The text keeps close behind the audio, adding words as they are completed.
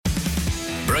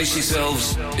Brace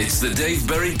yourselves. It's the Dave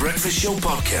Berry Breakfast Show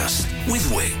podcast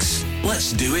with Wix.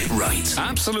 Let's do it right.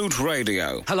 Absolute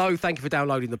Radio. Hello, thank you for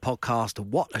downloading the podcast.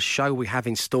 What a show we have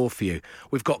in store for you.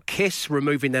 We've got Kiss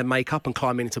removing their makeup and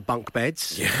climbing into bunk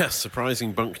beds. Yeah,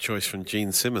 surprising bunk choice from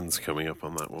Gene Simmons coming up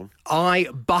on that one. I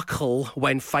buckle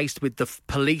when faced with the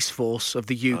police force of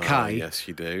the UK. Oh, yes,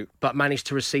 you do. But managed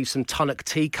to receive some tonic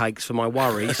tea cakes for my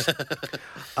worries.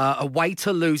 A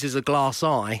waiter loses a glass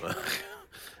eye.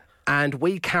 And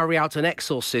we carry out an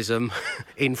exorcism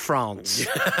in France.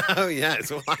 Oh, yeah,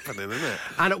 it's all happening, isn't it?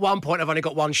 And at one point, I've only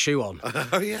got one shoe on.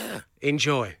 Oh, yeah.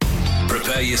 Enjoy.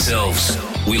 Prepare yourselves.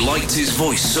 We liked his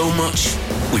voice so much,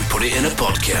 we put it in a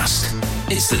podcast.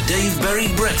 It's the Dave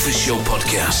Berry Breakfast Show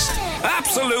podcast.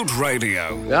 Absolute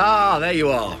Radio. Ah, there you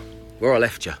are. Where I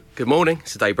left you. Good morning.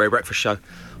 It's the Dave Berry Breakfast Show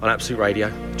on Absolute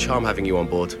Radio. Charm having you on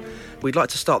board. We'd like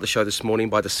to start the show this morning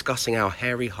by discussing our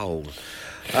hairy hole.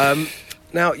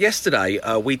 Now, yesterday,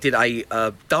 we did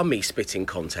a dummy spitting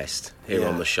contest here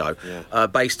on the show,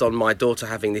 based on my daughter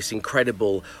having this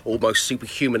incredible, almost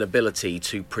superhuman ability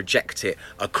to project it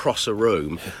across a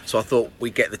room. So I thought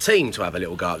we'd get the team to have a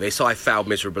little go at this. I failed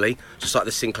miserably, just like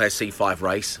the Sinclair C5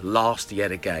 race, last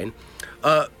yet again.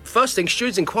 First thing,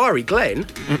 Students' Inquiry, Glenn,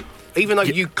 even though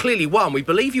you clearly won, we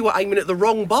believe you were aiming at the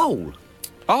wrong bowl.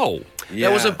 Oh. Yeah.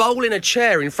 There was a bowl in a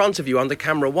chair in front of you under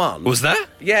camera one. Was there?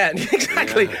 Yeah,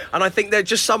 exactly. Yeah. And I think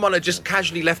someone had just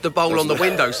casually left a bowl on the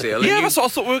windowsill. Yeah, that's what I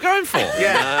thought we were going for.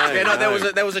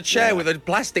 There was a chair with a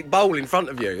plastic bowl in front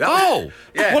of you. Well,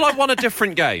 I won a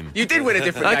different game. You did win a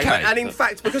different game. And in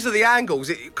fact, because of the angles,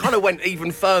 it kind of went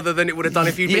even further than it would have done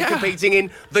if you'd been competing in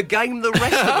the game the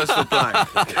rest of us were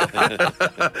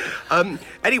playing.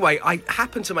 Anyway, I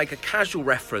happened to make a casual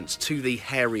reference to the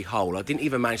hairy hole. I didn't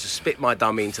even manage to spit my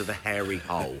dummy into the hairy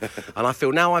hole. And I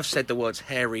feel now I've said the words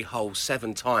hairy hole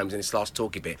 7 times in this last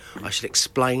talky bit, I should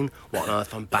explain what on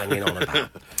earth I'm banging on about.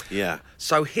 Yeah.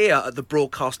 So here at the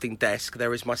broadcasting desk,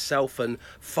 there is myself and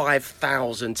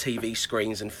 5,000 TV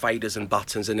screens and faders and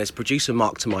buttons, and there's producer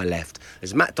Mark to my left.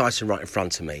 There's Matt Dyson right in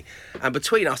front of me. And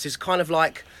between us is kind of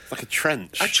like a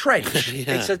trench. A trench.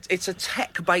 Yeah. It's a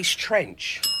tech-based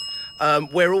trench.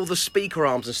 Where all the speaker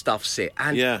arms and stuff sit,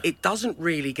 and it doesn't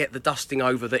really get the dusting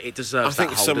over that it deserves. I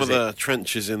think some of the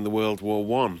trenches in the World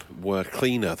War I were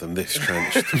cleaner than this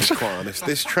trench, to be quite honest.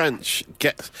 This trench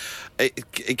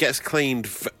gets cleaned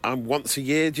once a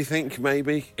year, do you think,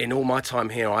 maybe? In all my time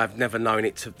here, I've never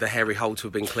known the hairy hole to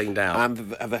have been cleaned out. And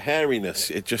the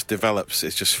hairiness, it just develops,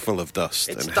 it's just full of dust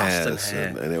and hairs.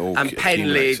 And it all and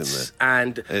pen lids,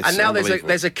 and now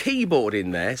there's a keyboard in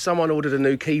there. Someone ordered a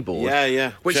new keyboard.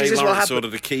 Yeah. Which Jay is Lawrence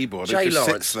ordered a keyboard. Jay it just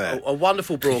Lawrence, sits there. a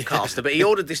wonderful broadcaster, but he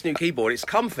ordered this new keyboard. It's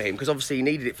come for him because obviously he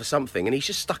needed it for something, and he's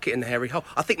just stuck it in the hairy hole.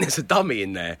 I think there's a dummy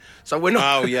in there, so we're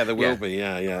not. Oh yeah, there will be.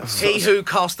 Yeah. He who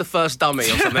cast the first dummy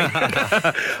or something.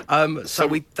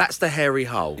 That's the hairy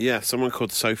hole. Yeah, someone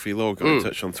called Sophie Law got in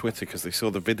touch on Twitter because they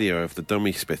saw the video of the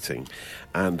dummy spitting,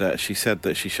 and she said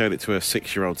that she showed it to her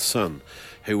 6-year-old son,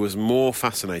 who was more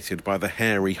fascinated by the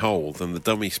hairy hole than the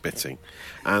dummy spitting.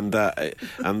 And the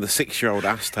 6-year-old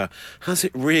asked her, "Has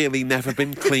it really never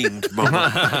been cleaned,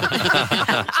 Mama?"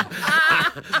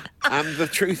 And the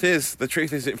truth is,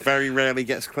 it very rarely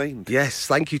gets cleaned. Yes,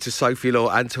 thank you to Sophie Law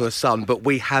and to her son, but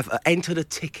we have entered a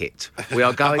ticket. We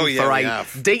are going for a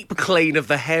deep clean of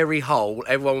the hairy hole.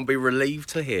 Everyone will be relieved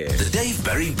to hear. The Dave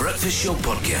Berry Breakfast Show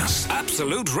podcast.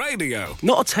 Absolute Radio.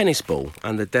 Not a tennis ball,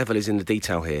 and the devil is in the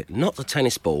detail here, not a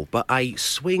tennis ball, but a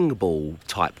swing ball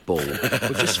type ball.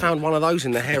 We've just found one of those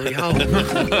in the hairy hole.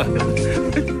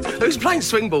 Who's playing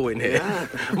swing ball in here? Yeah.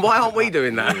 Why aren't we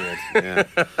doing that? Yeah.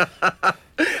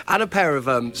 And a pair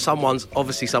of someone's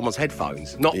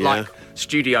headphones. Not like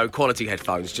studio quality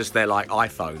headphones, just they're like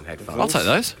iPhone headphones. I'll take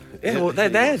those. Yeah, well, they're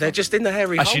there. They're just in the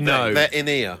hairy hole. Actually, no. They're in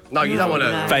ear. No, you don't want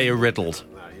to. They are riddled.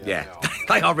 Yeah,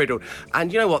 they are riddled.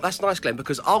 And you know what? That's nice, Glenn,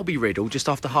 because I'll be riddled just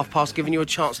after past, giving you a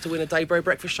chance to win a Dave Berry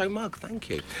Breakfast Show mug.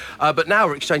 Thank you. But now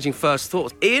we're exchanging first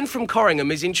thoughts. Ian from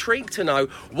Corringham is intrigued to know,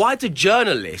 why do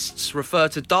journalists refer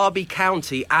to Derby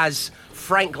County as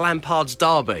Frank Lampard's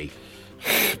Derby?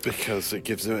 Because it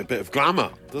gives it a bit of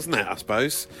glamour, doesn't it, I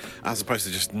suppose? As opposed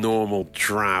to just normal,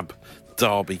 drab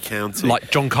Derby County.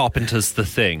 Like John Carpenter's The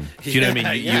Thing. Do you know what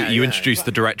I mean? You introduced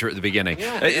the director at the beginning.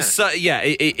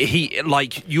 He,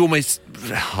 like, you almost...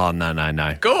 Oh, no.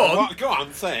 Go on. Go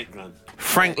on, say it, Glenn.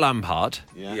 Frank Lampard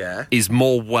Yeah. is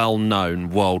more well-known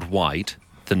worldwide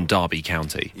than Derby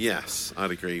County. Yes,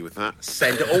 I'd agree with that.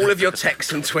 Send all of your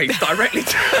texts and tweets directly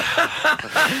to...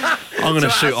 I'm going to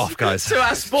shoot off, guys. To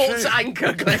our sports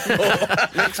anchor, Glenmore.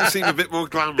 Makes him seem a bit more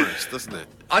glamorous, doesn't it?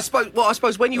 I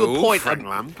suppose when you appoint Frank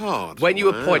Lampard. when you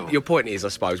appoint, your point is, I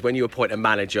suppose, when you appoint a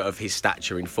manager of his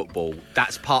stature in football,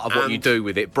 that's part of what you do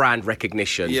with it: brand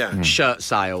recognition, shirt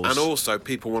sales, and also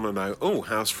people want to know,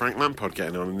 how's Frank Lampard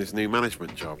getting on in his new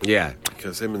management job? Yeah,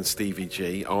 because him and Stevie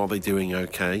G, are they doing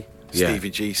okay? Yeah. Stevie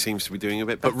G seems to be doing a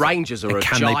bit better. But Rangers are a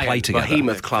Can they play giant together?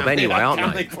 behemoth club anyway, aren't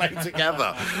Can they? they play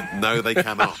together? No, they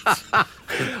cannot.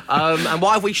 And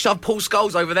why have we shoved Paul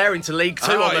Scholes over there into League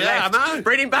Two on the left? I know.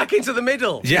 Bring him back into the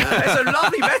middle. Yeah. It's a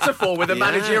lovely metaphor with the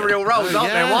managerial roles,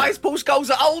 aren't there? Why is Paul Scholes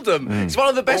at Oldham? It's one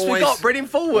of the best we got. Bring him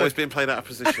forward. Always being played out of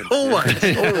position. Always.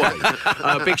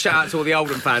 Big shout out to all the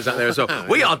Oldham fans out there as well.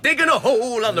 We are digging a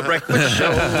hole on the breakfast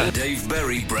show. The Dave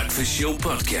Berry Breakfast Show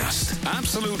Podcast.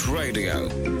 Absolute Radio.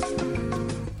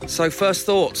 So, first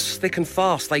thoughts, thick and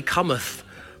fast, they cometh.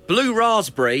 Blue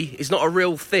raspberry is not a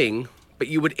real thing, but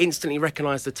you would instantly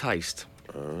recognise the taste.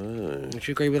 Would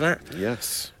you agree with that?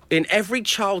 Yes. In every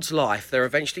child's life, there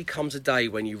eventually comes a day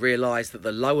when you realise that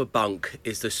the lower bunk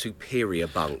is the superior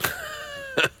bunk.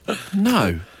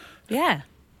 No. Yeah.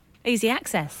 Easy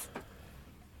access.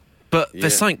 But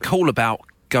there's something cool about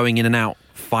going in and out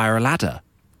via a ladder.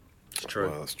 It's true.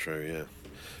 Well, that's true, yeah.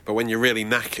 But when you're really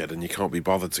knackered and you can't be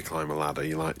bothered to climb a ladder,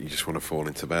 you just want to fall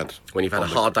into bed. When you've had a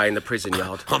hard day in the prison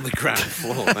yard. On the ground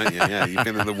floor, don't you? Yeah, you've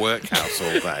been in the workhouse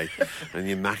all day and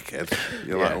you're knackered.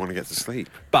 You're like, I want to get to sleep.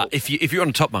 But if you're on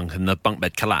a top bunk and the bunk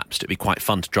bed collapsed, it'd be quite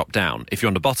fun to drop down. If you're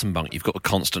on the bottom bunk, you've got the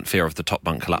constant fear of the top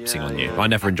bunk collapsing on you. I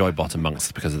never enjoyed bottom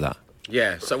bunks because of that.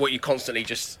 Yeah, so what, you constantly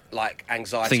just, like,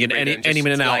 anxiety... Thinking any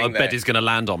minute now a bed is going to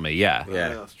land on me, yeah.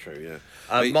 Yeah, that's true, yeah.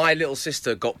 My little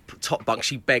sister got top bunk.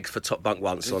 She begged for top bunk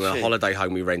once on a holiday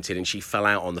home we rented, and she fell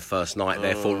out on the first night,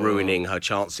 therefore ruining her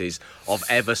chances of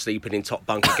ever sleeping in top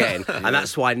bunk again. And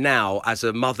that's why now, as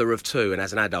a mother of two and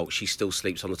as an adult, she still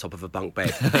sleeps on the top of a bunk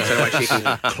bed, so that she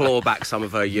can claw back some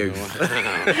of her youth.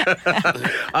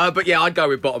 But yeah, I'd go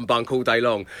with bottom bunk all day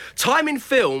long. Time in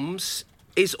films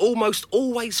is almost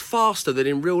always faster than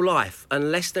in real life,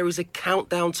 unless there is a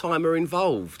countdown timer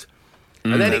involved.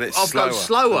 And then it goes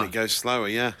slower. And it goes slower,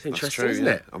 yeah. It's interesting, that's true, isn't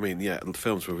it? I mean, yeah,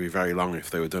 films would be very long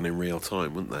if they were done in real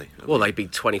time, wouldn't they? They'd be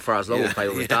 24 hours long if they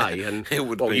were a day, and it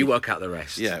would be. You work out the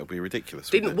rest. Yeah, it would be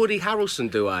ridiculous. Didn't Woody Harrelson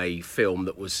do a film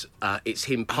that was, it's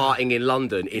him partying in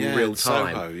London in real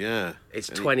time? Soho, yeah. It's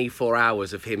 24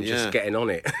 hours of him just getting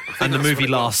on it. And the movie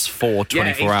lasts for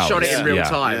 24 hours. He shot it in real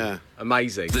time. Yeah.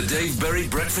 Amazing. The Dave Berry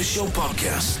Breakfast Show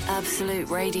Podcast. Absolute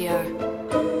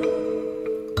Radio.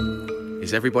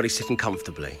 Is everybody sitting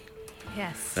comfortably?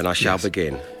 Yes. Then I shall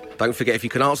begin. Don't forget, if you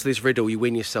can answer this riddle, you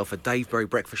win yourself a Dave Berry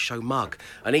Breakfast Show mug.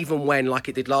 And even when, like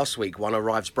it did last week, one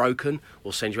arrives broken,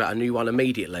 we'll send you out a new one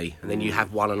immediately, and then you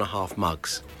have 1.5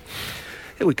 mugs.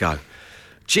 Here we go.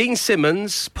 Gene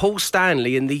Simmons, Paul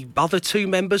Stanley and the other two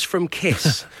members from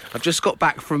Kiss have just got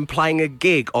back from playing a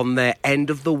gig on their End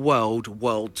of the Road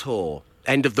World Tour.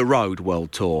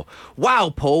 Wow,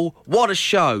 Paul, what a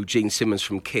show, Gene Simmons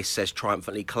from Kiss says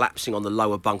triumphantly, collapsing on the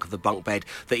lower bunk of the bunk bed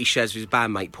that he shares with his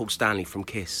bandmate Paul Stanley from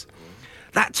Kiss.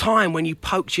 That time when you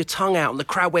poked your tongue out and the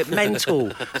crowd went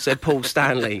mental, said Paul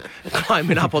Stanley,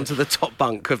 climbing up onto the top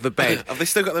bunk of the bed. Have they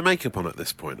still got their makeup on at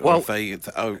this point? Well, have they...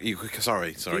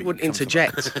 sorry. You wouldn't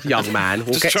interject, young man.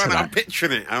 We'll Just get to trying to... that. I'm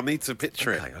picturing it. I need to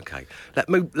picture it. Okay.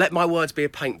 Let my words be a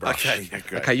paintbrush. Okay, yeah,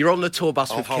 great. Okay, you're on the tour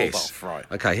bus with hold Kiss. off, right.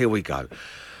 Okay, here we go.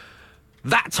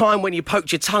 That time when you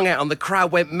poked your tongue out and the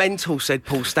crowd went mental, said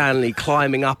Paul Stanley,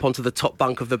 climbing up onto the top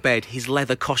bunk of the bed, his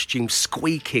leather costume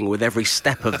squeaking with every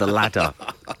step of the ladder.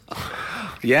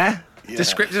 Yeah?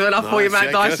 Descriptive enough for you,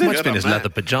 Matt Dyson? Must have been his leather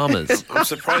pyjamas. I'm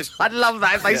surprised. I'd love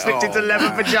that if they slipped into leather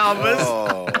pyjamas.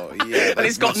 Oh, yeah. And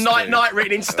it's got night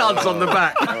written in studs on the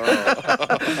back.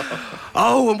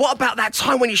 Oh, and what about that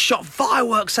time when you shot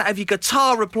fireworks out of your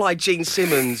guitar, replied Gene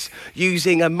Simmons,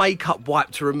 using a makeup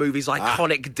wipe to remove his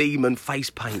iconic demon face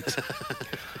paint.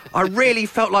 I really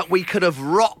felt like we could have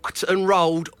rocked and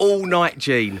rolled all night,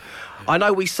 Gene. I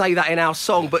know we say that in our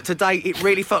song, but today it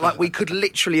really felt like we could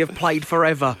literally have played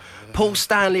forever. Paul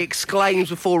Stanley exclaims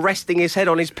before resting his head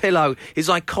on his pillow, his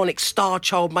iconic Star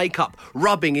Child makeup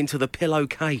rubbing into the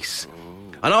pillowcase.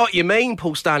 I know what you mean,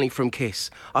 Paul Stanley from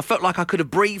Kiss. I felt like I could have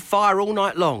breathed fire all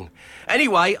night long.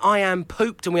 Anyway, I am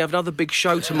pooped and we have another big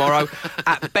show tomorrow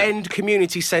at Bend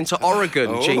Community Centre,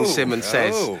 Oregon, Gene Simmons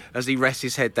says as he rests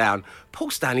his head down. Paul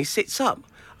Stanley sits up.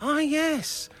 Ah,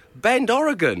 yes, Bend,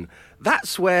 Oregon.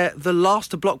 That's where the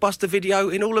last blockbuster video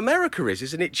in all America is,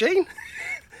 isn't it, Gene?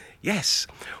 Yes.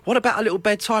 What about a little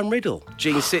bedtime riddle?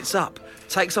 Gene sits up,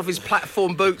 takes off his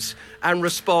platform boots and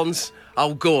responds,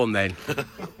 oh, go on then.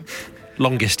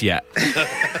 Longest yet.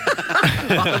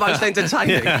 The most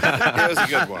entertaining. That was a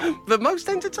good one. The most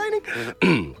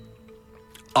entertaining?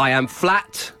 I am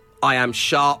flat, I am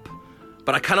sharp,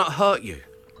 but I cannot hurt you.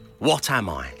 What am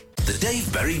I? The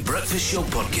Dave Berry Breakfast Show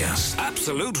Podcast.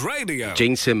 Absolute Radio.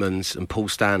 Gene Simmons and Paul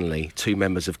Stanley, two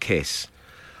members of Kiss,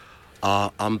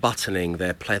 are unbuttoning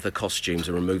their pleather costumes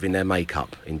and removing their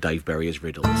makeup in Dave Berry as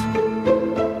Riddles.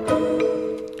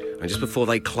 And just before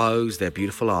they close their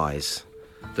beautiful eyes,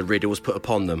 the riddle was put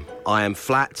upon them. I am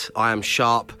flat, I am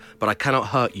sharp, but I cannot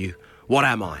hurt you. What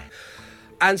am I?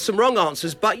 And some wrong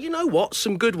answers, but you know what?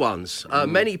 Some good ones.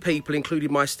 Many people,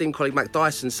 including my esteemed colleague Matt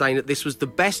Dyson, saying that this was the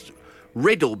best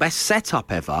riddle, best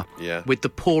setup ever, with the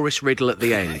poorest riddle at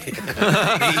the end.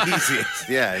 Easiest.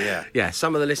 Yeah. Yeah,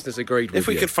 some of the listeners agreed with If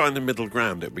we you. could find a middle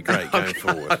ground, it'd be great going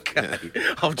forward. Okay,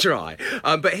 I'll try.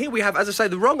 But here we have, as I say,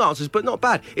 the wrong answers, but not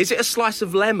bad. Is it a slice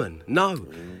of lemon? No.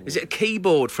 Is it a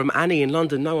keyboard from Annie in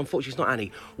London? No, unfortunately, it's not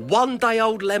Annie.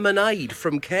 One-day-old lemonade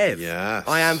from Kev. Yes.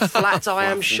 I am flat, I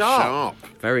am and sharp.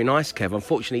 Very nice, Kev.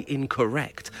 Unfortunately,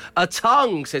 incorrect. A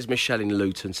tongue, says Michelle in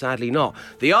Luton. Sadly not.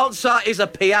 The answer is a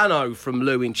piano from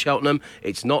Lou in Cheltenham.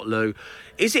 It's not Lou.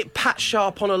 Is it Pat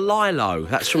Sharp on a lilo?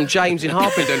 That's from James in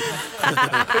Harpenden.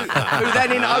 who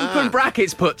then in open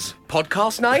brackets puts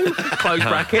podcast name, close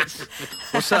brackets.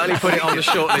 We'll certainly put it on the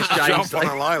shortlist, James. Jump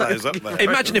on a lilo's up there.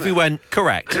 Imagine if we went,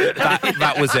 correct.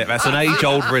 That was it. That's an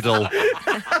age-old riddle.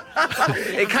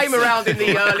 It came around in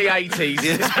the early 80s.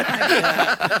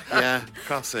 Yeah,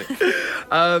 classic.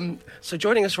 So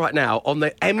joining us right now on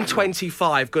the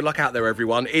M25, good luck out there,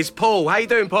 everyone, is Paul. How you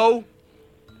doing, Paul?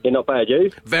 Yeah, not bad,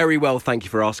 you? Very well, thank you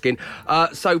for asking.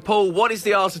 So, Paul, what is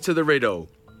the answer to the riddle?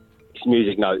 It's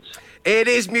music notes. It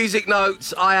is music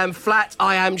notes. I am flat,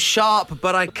 I am sharp,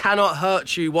 but I cannot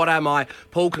hurt you. What am I?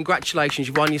 Paul, congratulations.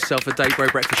 You've won yourself a Dave Berry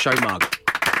Breakfast Show mug.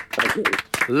 Thank you.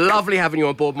 Lovely having you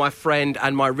on board, my friend,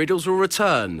 and my riddles will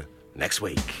return next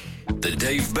week. The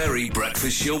Dave Berry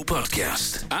Breakfast Show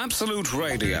Podcast. Absolute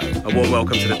Radio. A warm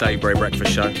welcome to the Dave Berry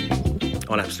Breakfast Show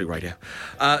on Absolute Radio.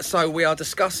 So we are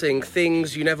discussing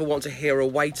things you never want to hear a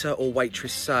waiter or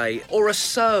waitress say, or a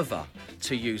server,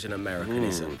 to use an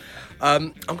Americanism.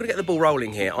 I'm going to get the ball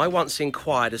rolling here. I once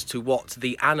inquired as to what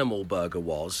the animal burger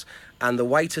was, and the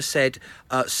waiter said,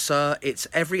 sir, it's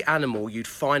every animal you'd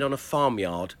find on a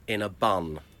farmyard in a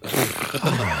bun.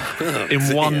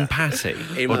 In one patty?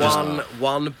 In Or just-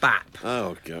 one bap.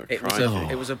 Oh, God. It was,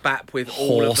 crikey. it was a bap with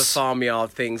all of the Horse. farmyard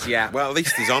things, yeah. Well, at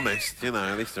least he's honest,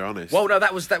 at least they're honest. Well, no,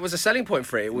 that was a selling point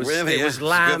for it. It was Really? it Yeah, was it's a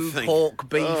lamb, good thing. pork,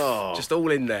 beef, Oh. just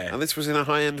all in there. And this was in a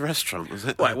high-end restaurant, was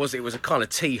it? Well, it was a kind of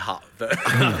tea hut that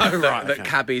that okay.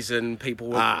 cabbies and people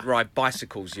would ride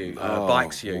bicycles use,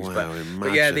 bikes use. wow, but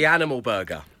yeah, imagine. the animal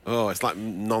burger. Oh, it's like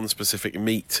non-specific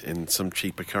meat in some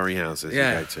cheaper curry houses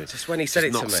Yeah, you go to. just when he said it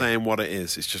to not me. saying what it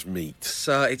is, it's just meat.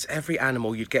 So it's every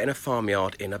animal you'd get in a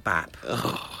farmyard in a bap.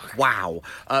 Wow.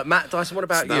 Matt Dyson, what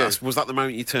about you? Was that the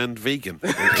moment you turned vegan? I'd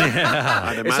It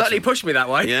certainly imagine. pushed me that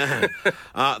way. Yeah.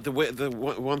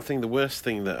 The worst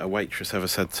thing that a waitress ever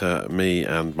said to me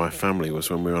and my family was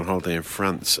when we were on holiday in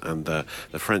France, and the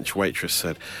French waitress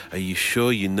said, "Are you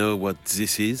sure you know what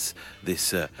this is?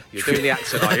 This You're doing the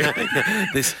accent, are you?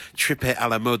 this tripe à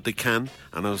la mode de Cannes?"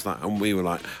 And I was like, and we were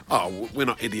like, "Oh, we're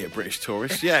not idiot British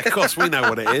tourists. Yeah, of course we know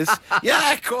what it is.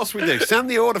 Yeah, of course we do. Send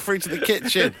the order through to the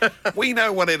kitchen. We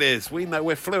know what it is. We know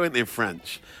we're fluent in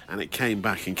French." And it came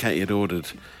back, and Katie had ordered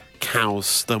cow's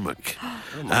stomach,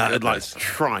 like goodness.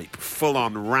 tripe,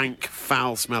 full-on rank,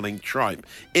 foul-smelling tripe,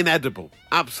 inedible,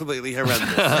 absolutely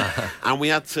horrendous. And we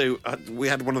had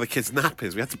one of the kids'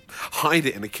 nappies. We had to hide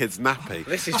it in a kid's nappy.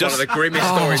 This is one of the grimmest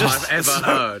stories I've ever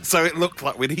heard. So it looked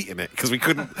like we'd eaten it because we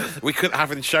couldn't,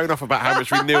 having shown off about how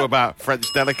much we knew about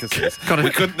French delicacies, we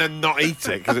couldn't then not eat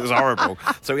it because it was horrible.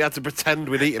 So we had to pretend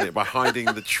we'd eaten it by hiding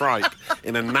the tripe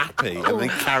in a nappy and then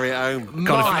carry it home.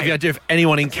 God, if the idea if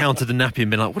anyone encountered the nappy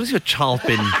and been like, what has your child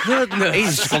been? Goodness.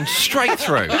 He's just gone straight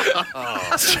through.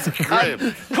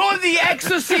 Grim. Call the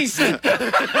exorcist! Call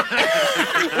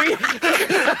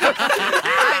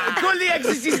the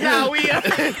exorcist now.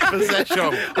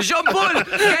 Possession. Jean-Paul,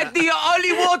 get the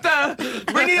holy water.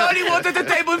 Bring the holy water to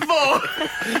table 4.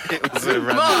 It was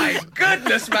horrendous. My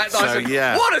goodness, Matt Dyson.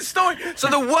 yeah. What a story. So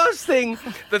the worst thing,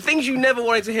 the things you never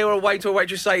wanted to hear a waiter or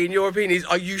waitress say, in your opinion, is,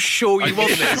 are you sure you want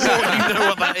this? Sure, you know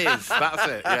what that is. That's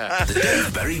it, yeah. The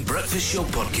Dave Berry Breakfast Show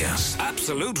Podcast.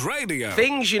 Absolute Radio.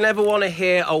 Things you never want to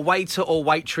hear a waiter or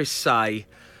waitress say.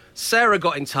 Sarah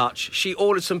got in touch. She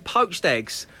ordered some poached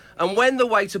eggs, and when the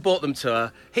waiter brought them to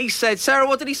her, he said, Sarah,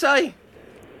 what did he say?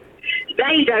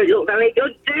 They don't look very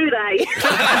good, do they?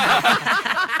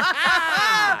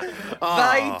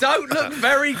 They don't look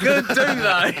very good, do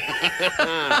they?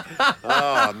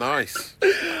 Oh, nice.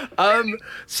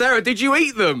 Sarah, did you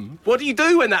eat them? What do you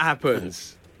do when that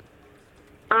happens?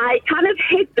 I kind of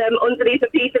hid them underneath a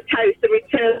piece of toast and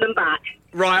returned them back.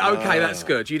 Right, okay, that's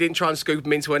good. You didn't try and scoop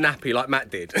them into a nappy like Matt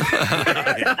did.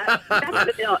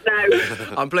 Definitely not,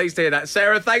 no. I'm pleased to hear that.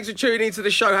 Sarah, thanks for tuning into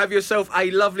the show. Have yourself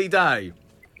a lovely day.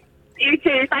 You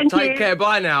too, thank you. Take care,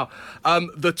 bye now.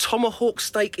 The tomahawk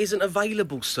steak isn't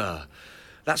available, sir.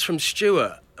 That's from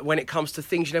Stuart. When it comes to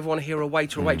things you never want to hear a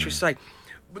waiter or waitress say.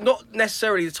 Not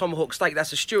necessarily the tomahawk steak,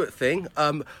 that's a Stuart thing.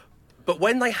 But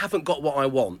when they haven't got what I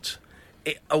want,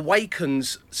 it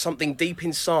awakens something deep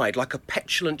inside, like a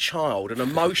petulant child, an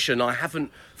emotion I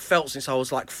haven't felt since I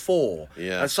was like 4.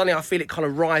 Yeah. And suddenly I feel it kind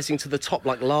of rising to the top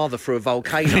like lava through a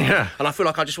volcano. Yeah. And I feel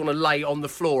like I just want to lay on the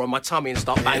floor on my tummy and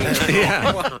start banging.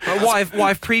 Yeah. why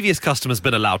have previous customers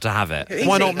been allowed to have it? He's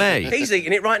Why not eating- me? He's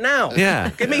eating it right now. Yeah.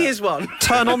 Give me his one.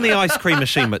 Turn on the ice cream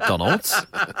machine, McDonald's.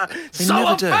 They So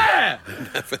never do. unfair!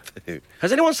 Never do.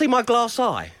 Has anyone seen my glass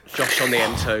eye? Josh on the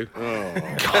M2.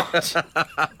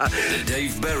 The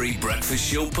Dave Berry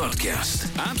Breakfast Show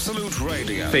Podcast. Absolute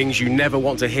Radio. Things you never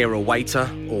want to hear a waiter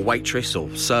or waitress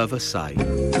or server say.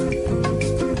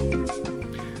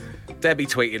 Debbie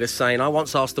tweeted us saying, I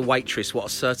once asked the waitress what a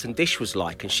certain dish was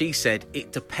like, and she said,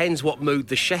 it depends what mood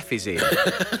the chef is in.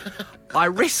 I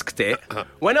risked it.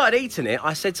 When I'd eaten it,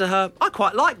 I said to her, I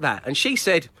quite like that. And she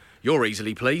said, you're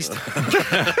easily pleased.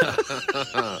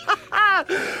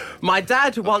 My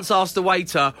dad once asked the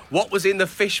waiter what was in the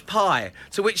fish pie,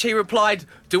 to which he replied,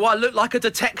 do I look like a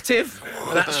detective?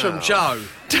 And that's from Joe.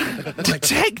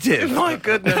 Detective? My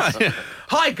goodness.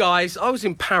 Hi guys, I was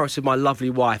in Paris with my lovely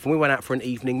wife and we went out for an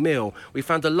evening meal. We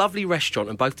found a lovely restaurant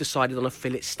and both decided on a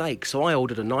fillet steak, so I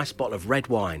ordered a nice bottle of red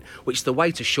wine, which the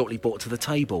waiter shortly brought to the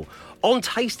table. On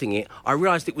tasting it, I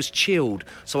realised it was chilled,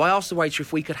 so I asked the waiter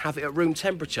if we could have it at room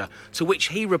temperature, to which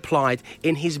he replied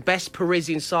in his best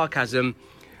Parisian sarcasm,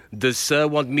 does sir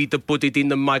want me to put it in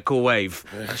the microwave?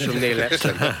 That's from Neil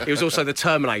Epson. He was also the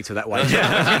Terminator that way.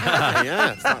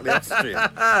 Yeah, it's like the Austrian.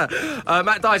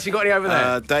 Matt Dyson, got any over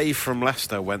there? Dave from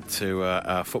Leicester went to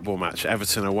a football match,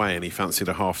 Everton away, and he fancied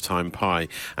a half-time pie,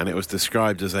 and it was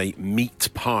described as a meat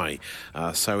pie.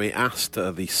 So he asked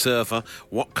the server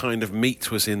what kind of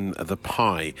meat was in the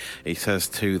pie. He says,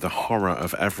 to the horror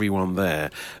of everyone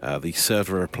there, the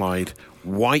server replied,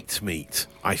 white meat,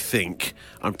 I think.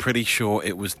 I'm pretty sure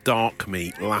it was dark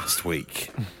meat last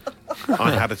week.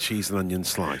 I had a cheese and onion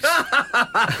slice.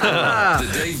 The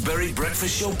Dave Berry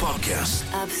Breakfast Show Podcast.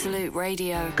 Absolute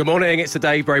Radio. Good morning, it's the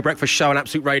Dave Berry Breakfast Show on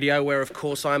Absolute Radio, where, of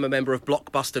course, I am a member of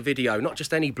Blockbuster Video. Not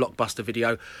just any Blockbuster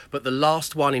Video, but the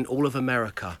last one in all of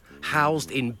America.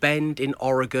 Housed in Bend in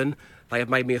Oregon. They have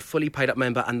made me a fully paid-up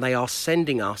member, and they are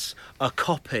sending us a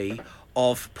copy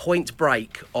of Point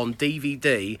Break on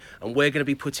DVD, and we're going to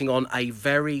be putting on a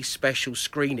very special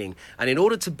screening. And in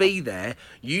order to be there,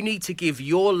 you need to give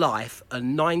your life a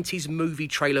 90s movie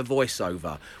trailer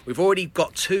voiceover. We've already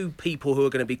got 2 people who are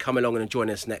going to be coming along and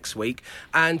joining us next week.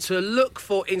 And to look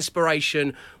for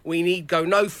inspiration, we need go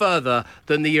no further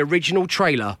than the original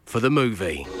trailer for the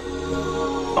movie.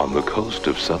 On the coast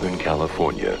of Southern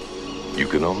California, you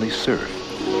can only surf,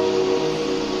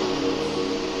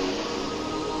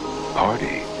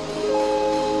 party,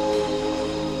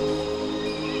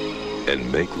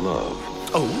 and make love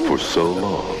for so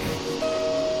long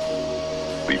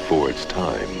before it's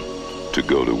time to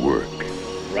go to work.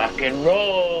 Rock and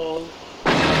roll.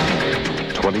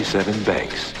 27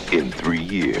 banks in 3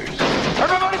 years.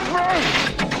 Everybody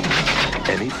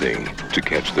free! Anything to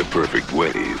catch the perfect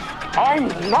wave. I'm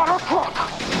not a crook.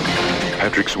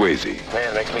 Patrick Swayze,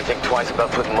 Man, makes me think twice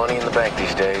about putting money in the bank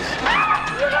these days.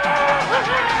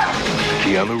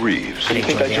 Keanu Reeves, You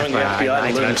think I joined the FBI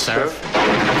to learn to surf?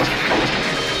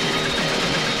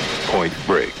 Point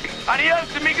Break,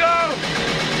 Adios, amigo!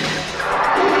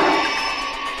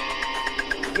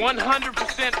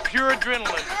 100% pure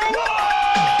adrenaline.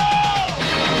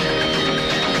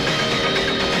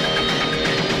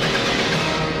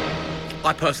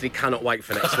 I personally cannot wait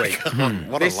for next week.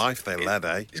 What a life they led,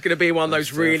 eh? It's going to be one of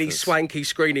those really surfers. swanky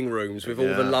screening rooms with all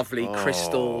the Yeah. lovely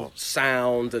crystal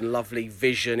sound and lovely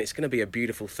vision. It's going to be a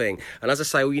beautiful thing. And as I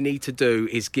say, all you need to do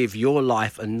is give your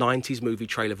life a 90s movie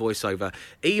trailer voiceover.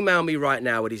 Email me right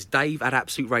now. It is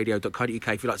dave@absoluteradio.co.uk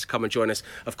if you'd like to come and join us.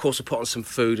 Of course, we'll put on some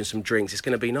food and some drinks. It's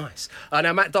going to be nice.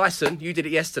 Now, Matt Dyson, you did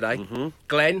it yesterday. Mm-hmm.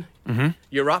 Glenn,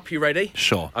 you're up. You ready?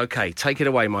 Sure. Okay, take it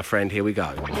away, my friend. Here we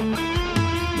go.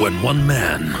 When one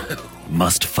man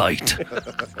must fight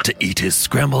to eat his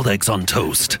scrambled eggs on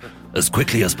toast as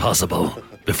quickly as possible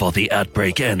before the ad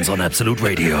break ends on Absolute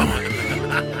Radio.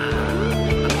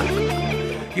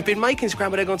 You've been making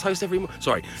scrambled egg on toast every morning.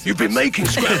 Sorry, you've been making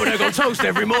scrambled egg on toast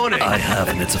every morning. I have,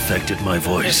 and it's affected my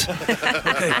voice.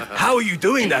 Okay, how are you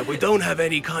doing that? We don't have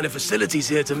any kind of facilities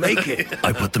here to make it.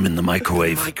 I put them in the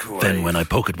microwave. Then when I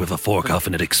poke it with a fork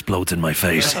often it explodes in my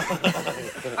face.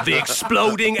 The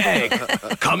exploding egg,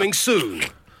 coming soon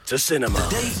to cinema. The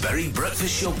Dave Berry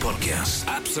Breakfast Show Podcast.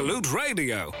 Absolute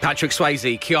Radio. Patrick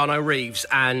Swayze, Keanu Reeves,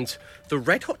 and the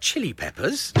Red Hot Chili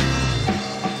Peppers.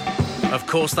 Of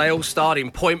course, they all starred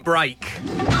in Point Break,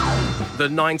 the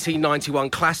 1991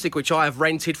 classic, which I have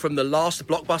rented from the last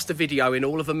Blockbuster video in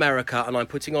all of America, and I'm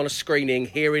putting on a screening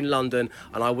here in London,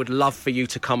 and I would love for you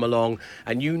to come along.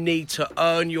 And you need to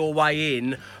earn your way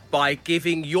in by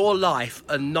giving your life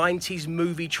a 90s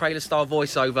movie trailer-style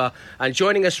voiceover. And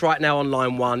joining us right now on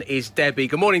line one is Debbie.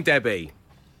 Good morning, Debbie.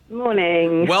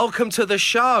 Morning. Welcome to the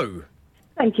show.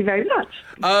 Thank you very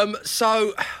much.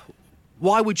 So,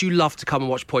 why would you love to come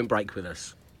and watch Point Break with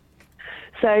us?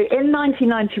 So in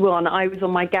 1991, I was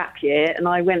on my gap year and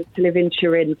I went to live in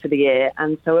Turin for the year.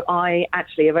 And so I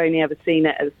actually have only ever seen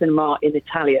it at the cinema in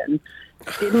Italian.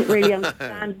 Didn't really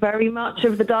understand very much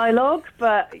of the dialogue,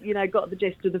 but, you know, got the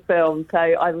gist of the film. So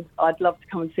I'd love to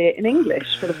come and see it in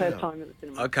English for the first time at the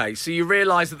cinema. OK, so you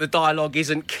realise that the dialogue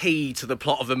isn't key to the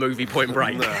plot of the movie Point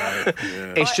Break. No, yeah.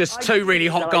 It's just two really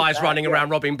hot guys running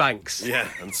around robbing banks. Yeah,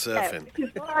 and surfing.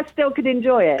 Yeah, I still could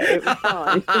enjoy it. It was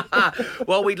fine.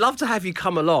 Well, we'd love to have you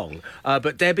come along,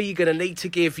 but Debbie, you're going to need to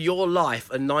give your life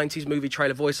a 90s movie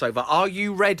trailer voiceover. Are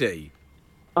you ready?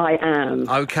 I am.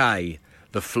 OK,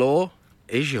 the floor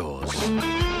is yours. In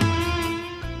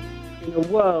a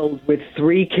world with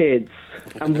 3 kids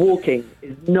and walking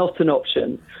is not an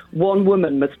option, one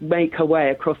woman must make her way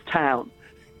across town.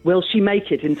 Will she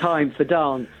make it in time for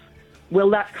dance? Will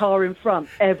that car in front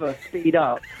ever speed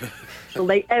up? Will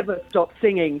they ever stop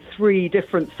singing 3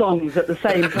 different songs at the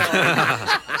same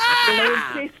time? Will they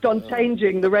insist on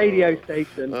changing the radio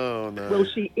station? Oh, no. Will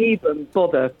she even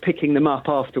bother picking them up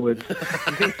afterwards?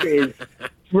 This is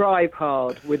Drive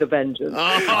Hard with a Vengeance.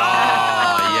 Oh,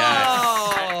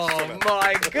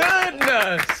 my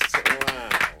goodness. Wow.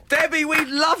 Debbie, we'd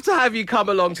love to have you come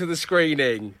along to the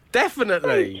screening.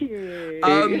 Definitely. Thank you.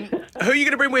 Who are you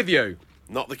going to bring with you?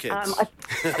 Not the kids.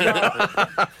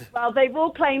 Well, they've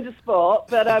all claimed a spot,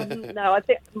 but no, I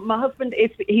think my husband,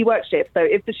 if he works shifts, so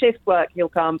if the shifts work, he'll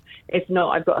come. If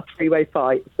not, I've got a 3-way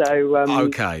fight. So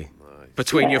OK.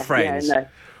 Between your friends. Yeah, no.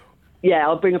 Yeah,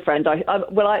 I'll bring a friend. There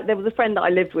was a friend that I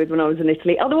lived with when I was in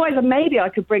Italy. Otherwise, maybe I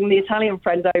could bring the Italian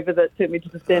friend over that took me to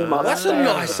the cinema. That's a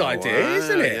nice idea,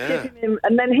 isn't it? Yeah.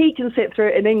 And then he can sit through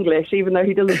it in English, even though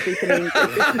he doesn't speak in English.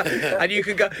 And you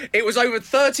can go, it was over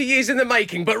 30 years in the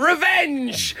making, but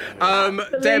revenge!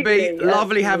 Debbie,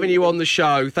 lovely having you on the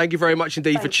show. Thank you very much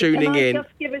indeed for tuning in. Can I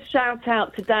just give a shout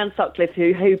out to Dan Sutcliffe,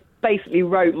 who basically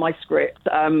wrote my script,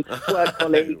 work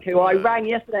colleague, who I rang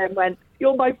yesterday and went,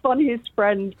 "You're my funniest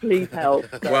friend, please help."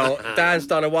 So. Well, Dan's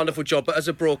done a wonderful job, but as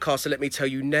a broadcaster, let me tell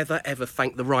you, never ever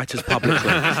thank the writers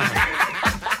publicly.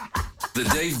 The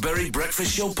Dave Berry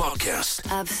Breakfast Show Podcast.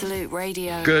 Absolute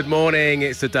Radio. Good morning,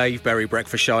 it's the Dave Berry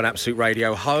Breakfast Show on Absolute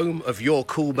Radio, home of your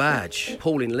cool badge.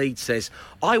 Paul in Leeds says,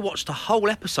 I watched a whole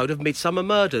episode of Midsummer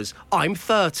Murders. I'm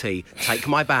 30. Take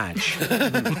my badge.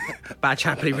 Badge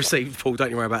happily received, Paul, don't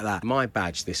you worry about that. My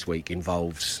badge this week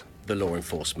involves the law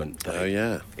enforcement. Oh,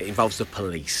 yeah. It involves the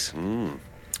police.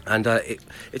 And it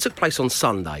took place on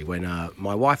Sunday when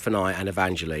my wife and I and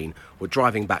Evangeline were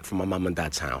driving back from my mum and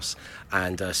dad's house.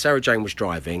 And Sarah Jane was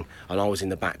driving and I was in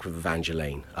the back with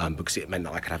Evangeline because it meant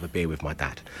that I could have a beer with my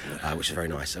dad, which was very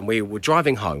nice. And we were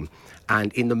driving home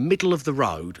and in the middle of the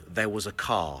road there was a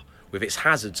car with its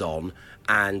hazards on,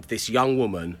 and this young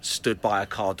woman stood by a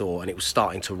car door and it was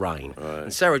starting to rain. Right.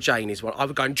 And Sarah Jane is I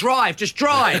was going, drive, just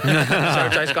drive. Sarah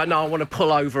Jane's going, no, I want to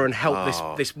pull over and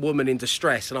help this woman in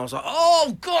distress. And I was like,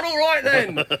 oh, God, all right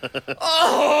then.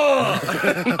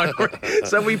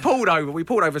 So we pulled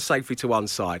over safely to one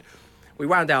side. We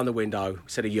wound down the window,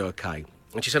 said, are you okay?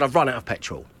 And she said, I've run out of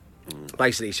petrol.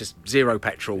 Basically, it's just zero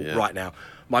petrol right now.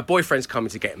 My boyfriend's coming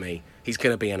to get me. He's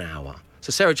going to be an hour.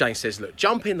 So Sarah Jane says, look,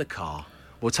 jump in the car.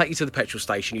 We'll take you to the petrol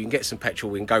station. You can get some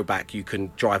petrol. We can go back. You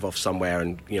can drive off somewhere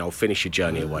and, finish your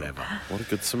journey or whatever. What a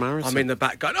good Samaritan. I'm in the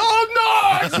back going, oh, no,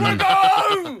 I just want to go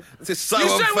home. This is so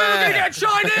unfair. You said we were going to get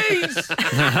Chinese. It's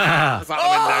out the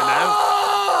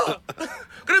window now.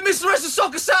 Going to miss the rest of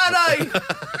Soccer Saturday.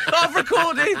 I've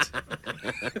recorded.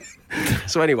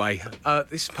 So anyway,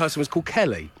 this person was called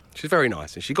Kelly. She's very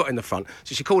nice, and she got in the front,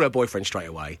 so she called her boyfriend straight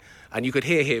away, and you could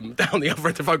hear him down the other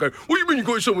end of the phone go, "What do you mean you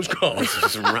got in someone's car?"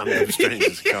 It's some random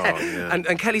stranger's car. Yeah.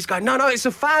 And Kelly's going, "No, it's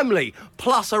a family.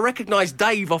 Plus, I recognise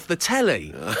Dave off the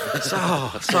telly." So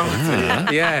I'm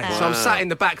sat in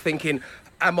the back thinking,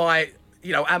 am I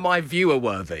viewer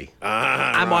worthy?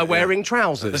 Am I wearing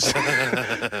trousers?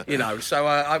 But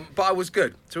I was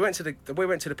good. So we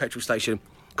went to the petrol station,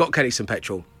 got Kelly some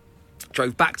petrol,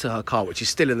 drove back to her car, which is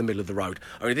still in the middle of the road.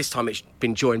 Only this time it's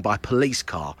been joined by a police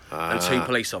car and 2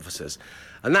 police officers.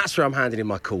 And that's where I'm handing in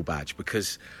my cool badge,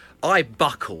 because I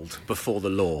buckled before the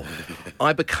law.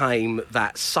 I became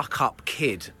that suck-up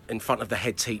kid in front of the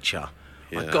head teacher.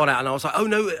 I got out and I was like, "Oh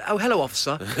no! Oh, hello,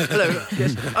 officer. Hello.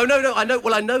 Yes. Oh no! I know.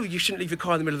 Well, I know you shouldn't leave your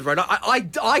car in the middle of the road.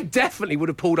 I definitely would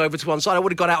have pulled over to one side. I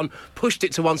would have got out and pushed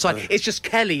it to one side. It's just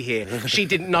Kelly here. She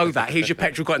didn't know that. Here's your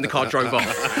petrol. Got in the car, drove off.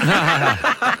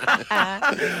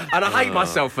 And I hate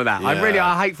myself for that. Yeah.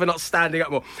 I hate for not standing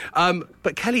up more.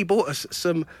 But Kelly bought us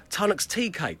some Tunnocks tea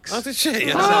cakes. Oh, did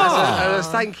she?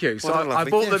 Thank you. So I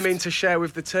bought them in to share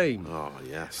with the team. Oh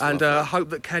yes. And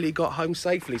hope that Kelly got home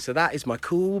safely. So that is my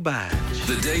cool badge.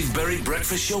 The Dave Berry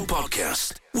Breakfast Show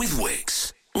podcast with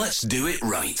Wix. Let's do it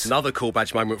right. Another cool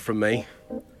badge moment from me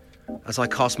as I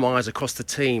cast my eyes across the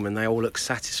team and they all look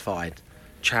satisfied,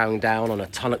 chowing down on a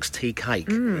Tunnocks tea cake.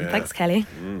 Thanks, Kelly.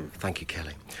 Thank you,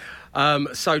 Kelly.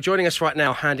 So joining us right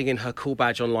now, handing in her cool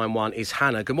badge on line 1 is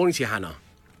Hannah. Good morning to you, Hannah.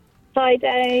 Hi,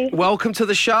 Dave. Welcome to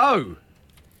the show.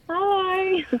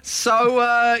 Hi.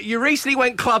 So you recently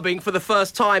went clubbing for the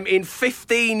first time in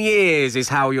 15 years is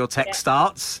how your text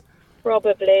starts.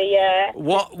 Probably, yeah.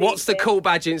 What's the cool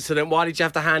badge incident? Why did you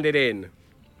have to hand it in?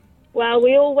 Well,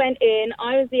 we all went in.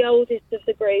 I was the oldest of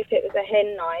the group. It was a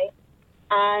hen night.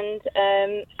 And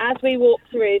as we walked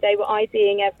through, they were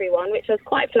IDing everyone, which I was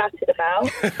quite flattered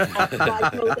about.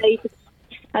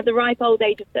 At the ripe old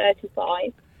age of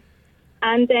 35.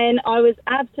 And then I was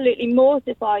absolutely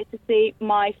mortified to see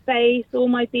my face, all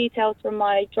my details from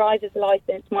my driver's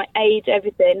licence, my age,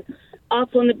 everything,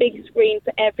 up on the big screen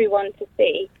for everyone to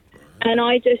see. And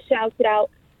I just shouted out,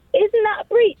 "Isn't that a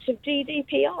breach of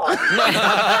GDPR?" I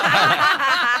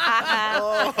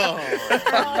was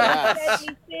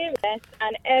deadly serious,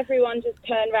 and everyone just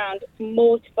turned around,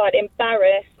 mortified,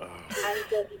 embarrassed, and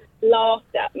just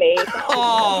laughed at me.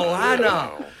 Oh,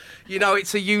 Hannah. You know,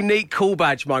 it's a unique cool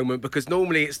badge moment because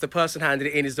normally it's the person handing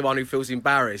it in is the one who feels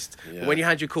embarrassed. Yeah. When you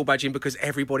hand your cool badge in because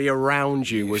everybody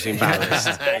around you was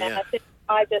embarrassed.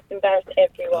 I just embarrassed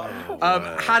everyone.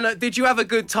 Hannah, did you have a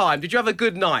good time? Did you have a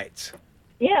good night?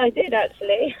 Yeah, I did,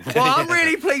 actually. Well, I'm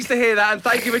really pleased to hear that, and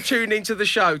thank you for tuning into the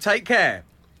show. Take care.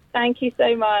 Thank you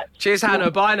so much. Cheers,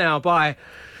 Hannah. Bye now. Bye.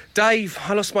 Dave,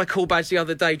 I lost my cool badge the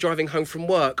other day driving home from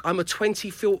work. I'm a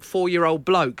 24-year-old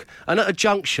bloke, and at a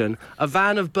junction, a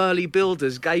van of burly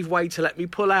builders gave way to let me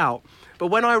pull out. But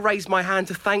when I raised my hand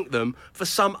to thank them, for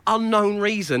some unknown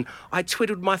reason, I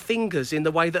twiddled my fingers in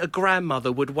the way that a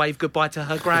grandmother would wave goodbye to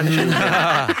her grandchildren.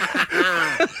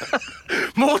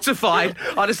 Mortified,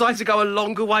 I decided to go a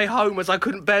longer way home as I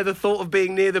couldn't bear the thought of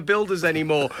being near the builders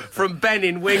anymore. From Ben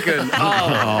in Wigan.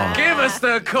 Give us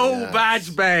the cool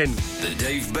badge, Ben. The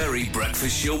Dave Berry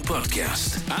Breakfast Show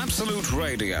podcast. Absolute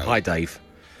Radio. Hi, Dave.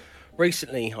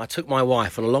 Recently, I took my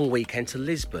wife on a long weekend to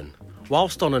Lisbon.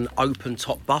 Whilst on an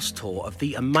open-top bus tour of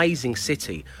the amazing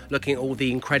city, looking at all the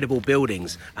incredible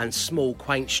buildings and small,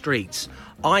 quaint streets,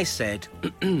 I said,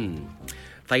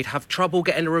 they'd have trouble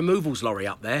getting a removals lorry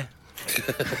up there.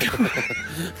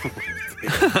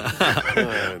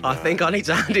 I think I need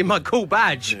to hand in my cool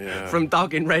badge from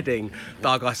Doug in Reading.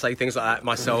 Doug, I say things like that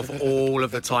myself all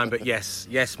of the time, but yes,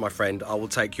 my friend, I will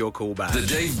take your cool badge. The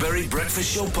Dave Berry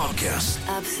Breakfast Show podcast.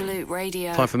 Absolute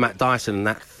Radio. Time for Matt Dyson and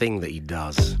that thing that he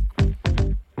does,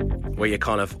 where you're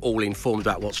kind of all informed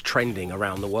about what's trending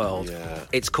around the world. Yeah.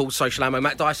 It's called Social Ammo.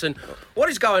 Matt Dyson, what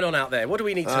is going on out there? What do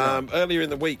we need to know? Earlier in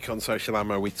the week on Social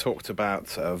Ammo, we talked about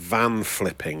van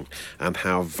flipping and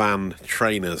how van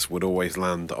trainers would always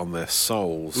land on their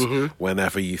soles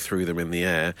whenever you threw them in the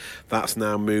air. That's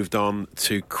now moved on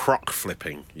to croc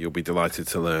flipping, you'll be delighted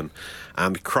to learn.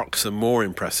 And crocs are more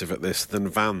impressive at this than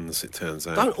vans, it turns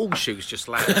out. Don't all shoes just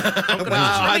land?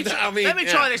 Let me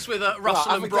try this with a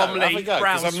Russell and Bromley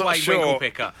brown suede winkle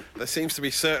picker. There seems to be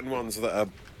certain ones that are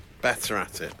better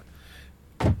at it.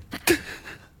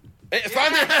 It's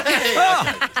fine.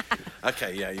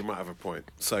 Okay, yeah, you might have a point.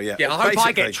 So, yeah. Yeah, I hope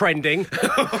I get trending.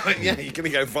 Yeah, you're going to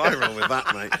go viral with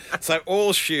that, mate. So,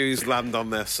 all shoes land on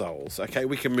their soles. Okay,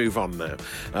 we can move on now.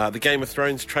 The Game of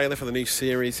Thrones trailer for the new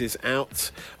series is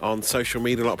out on social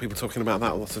media. A lot of people talking about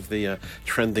that, a lot of the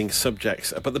trending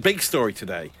subjects. But the big story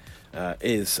today,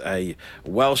 is a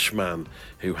Welsh man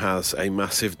who has a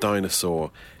massive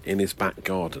dinosaur in his back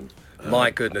garden.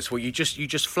 My goodness! Well, you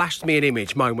just flashed me an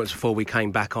image moments before we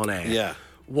came back on air. Yeah.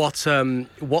 What's going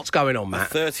on,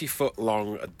 Matt? A 30-foot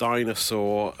long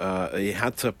dinosaur. He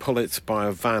had to pull it by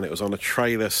a van. It was on a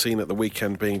trailer seen at the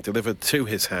weekend being delivered to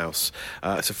his house.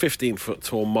 It's a 15-foot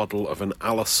tall model of an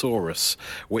Allosaurus,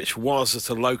 which was at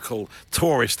a local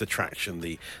tourist attraction,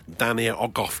 the Dania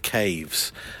Ogof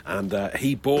Caves. And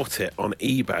he bought it on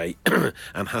eBay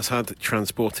and has had it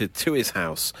transported to his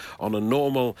house. On a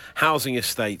normal housing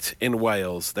estate in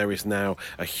Wales, there is now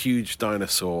a huge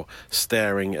dinosaur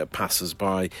staring at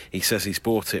passers-by. He says he's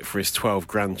bought it for his 12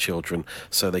 grandchildren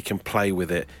so they can play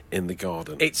with it in the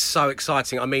garden. It's so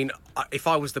exciting. I mean, if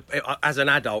I was as an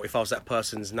adult, if I was that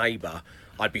person's neighbour,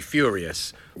 I'd be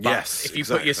furious. But yes, if you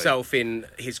put yourself in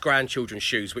his grandchildren's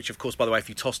shoes, which, of course, by the way, if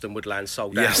you tossed them, would land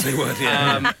sold out. Yes, they would,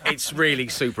 yeah. It's really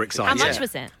super exciting. How much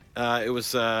was it? It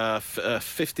was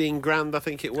 15 grand, I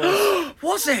think it was.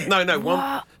 Was it? No,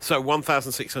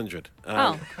 1,600.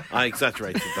 I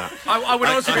exaggerated that. I would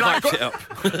honestly be like, it up.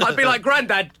 I'd be like,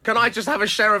 Grandad, can I just have a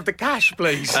share of the cash,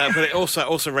 please? But it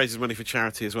also raises money for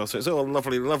charity as well. So it's all a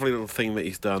lovely little thing that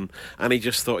he's done. And he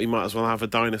just thought he might as well have a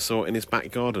dinosaur in his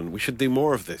back garden. We should do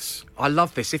more of this. I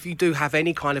love this. If you do have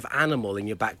any kind of animal in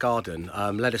your back garden,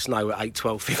 let us know at 8,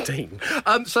 12, 15.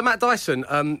 So, Matt Dyson,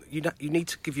 you need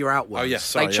to give your outwards. Oh, yes,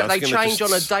 sorry. They change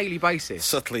on a daily basis.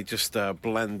 Subtly just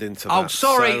blend into that. Oh,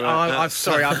 sorry. So, I'm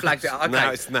sorry, I flagged it. Okay. Now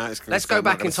it's let's go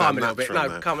back in time a little bit.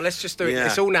 No, come on, let's just do it. Yeah.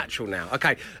 It's all natural now.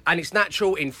 Okay, and it's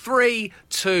natural in 3,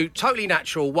 2, totally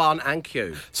natural, 1, and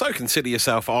cue. So consider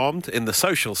yourself armed. In the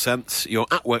social sense, your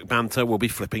at-work banter will be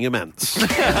flipping immense. The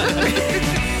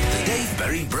Dave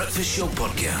Berry Breakfast Show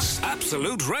Podcast.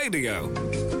 Absolute Radio.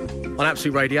 On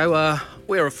Absolute Radio,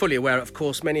 we are fully aware, of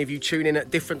course, many of you tune in at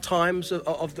different times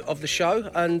of the show,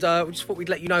 and we just thought we'd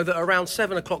let you know that around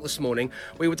 7 o'clock this morning,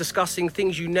 we were discussing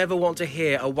things you never want to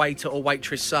hear a waiter or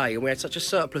waitress say, and we had such a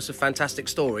surplus of fantastic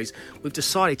stories, we've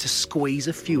decided to squeeze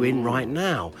a few in right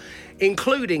now,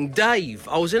 including Dave.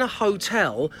 I was in a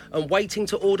hotel and waiting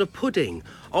to order pudding.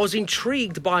 I was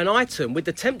intrigued by an item with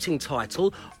the tempting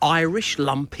title, Irish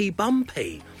Lumpy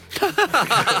Bumpy.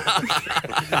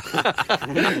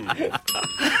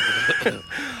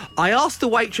 I asked the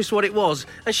waitress what it was,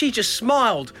 and she just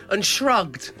smiled and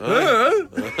shrugged.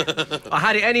 I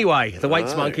had it anyway. The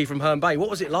Waits Monkey from Herne Bay. What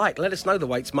was it like? Let us know, the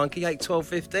Waits Monkey, 8, 12,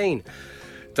 15.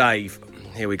 Dave,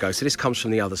 here we go. So this comes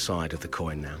from the other side of the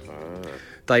coin now.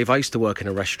 Dave, I used to work in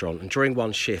a restaurant, and during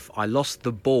one shift, I lost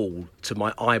the ball to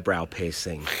my eyebrow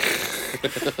piercing.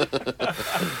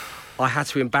 I had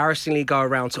to embarrassingly go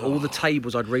around to all the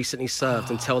tables I'd recently served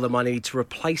and tell them I needed to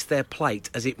replace their plate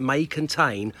as it may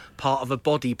contain part of a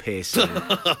body piercing.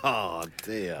 Oh,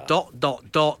 dear. ...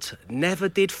 Never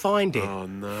did find it. Oh,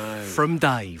 no. From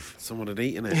Dave. Someone had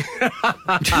eaten it.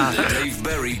 The Dave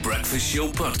Berry Breakfast Show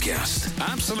Podcast.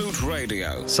 Absolute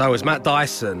Radio. So, as Matt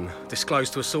Dyson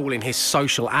disclosed to us all in his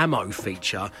social ammo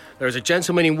feature, there is a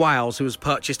gentleman in Wales who has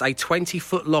purchased a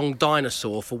 20-foot-long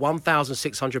dinosaur for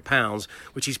 £1,600,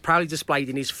 which he's proudly displayed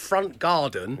in his front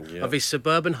garden of his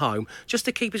suburban home just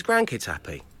to keep his grandkids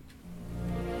happy.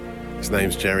 His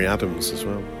name's Jerry Adams as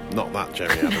well. Not that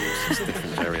Jerry Adams, it's a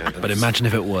different Jerry Adams. But imagine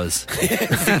if it was.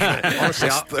 Honestly,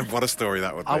 what a story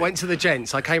that would be. I went to the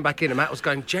gents, I came back in and Matt was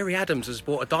going, Jerry Adams has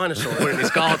bought a dinosaur and put it in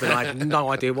his garden. I had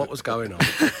no idea what was going on.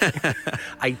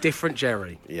 A different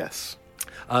Jerry. Yes.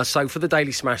 So for the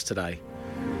Daily Smash today,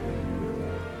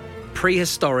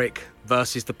 prehistoric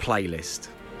versus the playlist.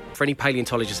 For any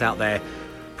paleontologists out there,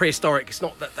 prehistoric, it's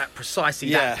not that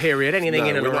precisely that period, anything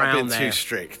in and we're around not being there. too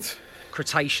strict.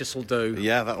 Cretaceous will do.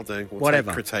 Yeah, that'll do. We'll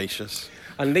whatever. Take Cretaceous.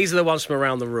 And these are the ones from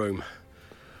around the room.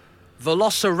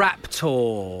 Velociraptor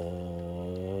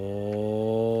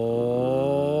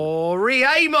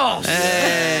Amos.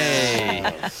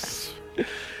 Hey.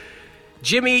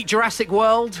 Jimmy Eat Jurassic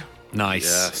World. Nice.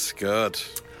 Yes, good.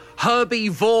 Herbie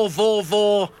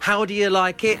Vor. How do you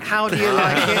like it? How do you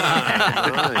like it?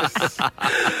 Nice.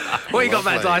 What you got,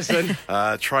 Matt Dyson?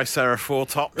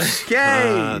 Triceratops.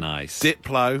 Yay! Nice.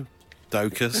 Diplo.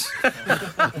 Docus.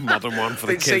 Modern one for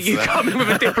the Didn't kids see you there. coming with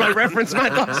a Diplo reference,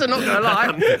 Matt Dyson, not going to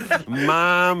lie.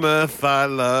 Mammoth, I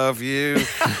love you.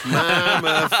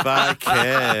 Mammoth, I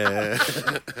care.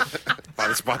 By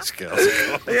the Spice Girls, of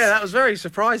course. Yeah, that was very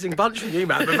surprising bunch from you,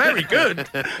 Matt, but very good.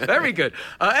 Very good.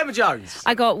 Emma Jones.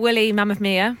 I got Willy Mammoth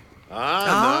Mia.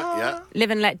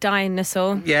 Live and Let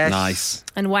Dinosaur. Yes. Nice.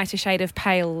 And Whiter Shade of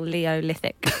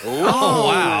Paleolithic. Oh,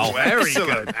 wow. Very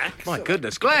good. My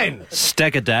goodness. Glenn.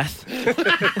 Stagger Death.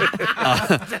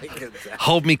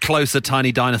 Hold Me Closer,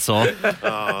 Tiny Dinosaur.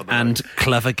 And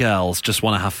Clever Girls Just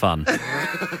Want to Have Fun.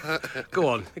 Go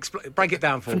on. Break it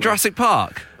down for me. From Jurassic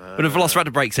Park. When a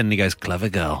velociraptor breaks in and he goes, Clever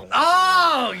Girl.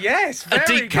 Oh, yes. Very A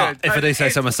deep good. cut, if I do say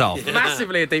so myself.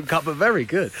 Massively a deep cut, but very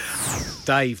good.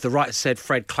 Dave, the writer said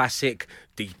Fred classic,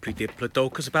 deeply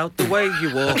diplodocus about the way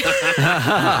you walk.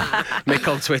 Mick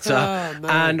on Twitter.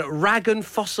 And Rag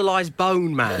Fossilised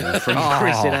Bone Man from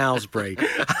Chris in Aylesbury.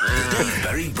 The Dave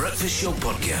Berry Breakfast Show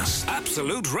Podcast.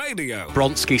 Absolute Radio.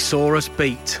 Bronski-saurus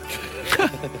beat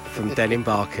from Denim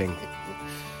Barking.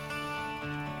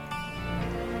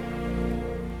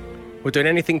 We're doing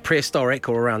anything prehistoric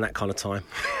or around that kind of time.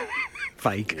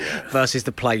 Vague. Versus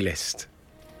the playlist.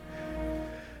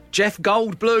 Jeff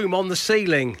Goldblum on the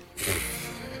ceiling.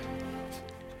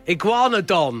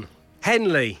 Iguanodon.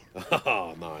 Henley.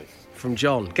 Oh, nice. From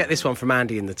John. Get this one from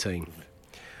Andy and the team.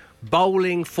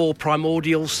 Bowling for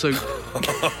primordial soup.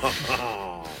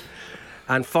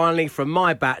 And finally, from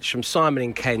my batch, from Simon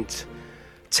in Kent,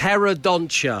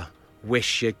 Pterodontia.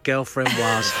 Wish your girlfriend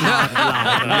was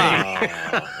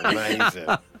Amazing.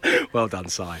 Well done,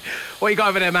 Si. What you got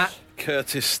over there, Matt?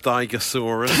 Curtis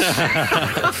Stegosaurus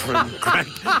from Greg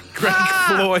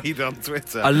Floyd on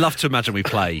Twitter. I love to imagine we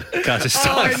play Curtis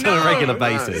Stokes on a regular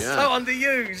basis. So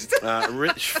underused.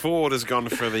 Rich Ford has gone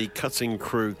for the Cutting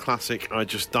Crew classic, I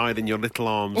Just Died in Your Little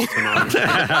Arms Tonight.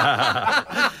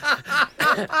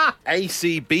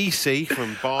 ACBC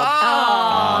from Bob.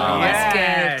 Oh, that's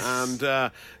good.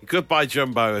 And Goodbye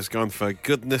Jumbo has gone for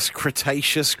Goodness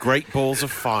Cretaceous Great Balls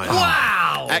of Fire.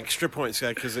 Wow! Extra points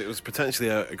there because it was potentially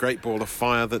a great ball of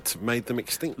fire that made them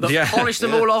extinct. That polished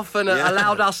them all off and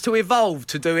allowed us to evolve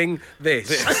to doing this.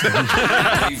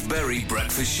 Dave Berry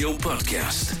Breakfast Show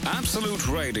Podcast. Absolute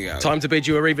Radio. Time to bid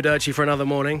you arrivederci for another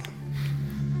morning.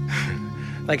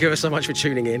 Thank you ever so much for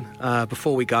tuning in.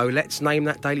 Before we go, let's name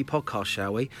that daily podcast,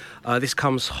 shall we? This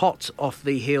comes hot off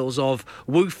the heels of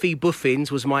Woofy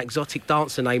Buffins was my exotic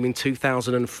dancer name in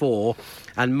 2004,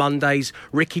 and Monday's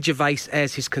Ricky Gervais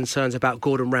airs his concerns about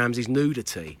Gordon Ramsay's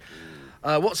nudity.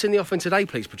 What's in the offing today,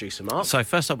 please, producer Mark? So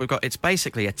first up, it's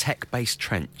basically a tech-based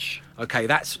trench. OK,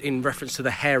 that's in reference to the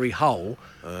hairy hole,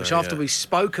 which after we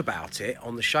spoke about it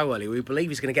on the show earlier, we believe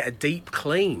he's going to get a deep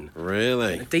clean.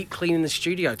 Really? A deep clean in the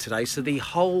studio today, so the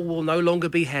hole will no longer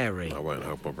be hairy. I won't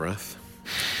hold my breath.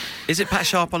 Is it Pat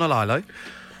Sharp on a lilo?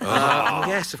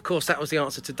 Yes, of course, that was the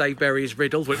answer to Dave Berry's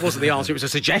riddle. Well, it wasn't the answer, it was a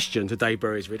suggestion to Dave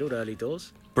Berry's riddle, early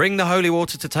doors. Bring the holy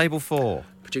water to table 4.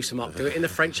 Producer Mark, do it in the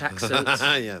French accent.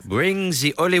 Yes. Bring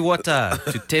the holy water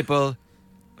to table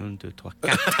 1, 2, 3,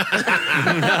 4.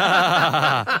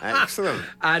 Excellent.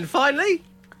 And finally...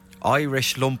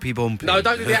 Irish lumpy bumpy. No,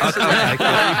 don't do the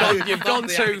accent. You've gone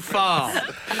too far.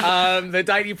 The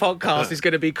daily podcast is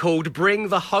going to be called Bring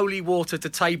the Holy Water to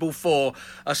Table 4,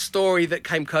 a story that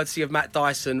came courtesy of Matt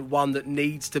Dyson, one that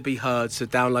needs to be heard, so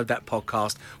download that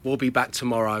podcast. We'll be back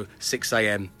tomorrow, 6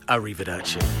 a.m.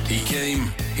 Arrivederci. He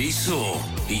came, he saw,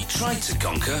 he tried to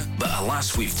conquer, but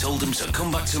alas, we've told him to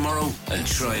come back tomorrow and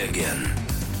try again.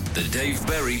 The Dave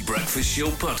Berry Breakfast Show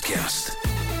Podcast.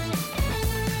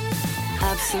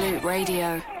 Absolute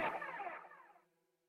Radio.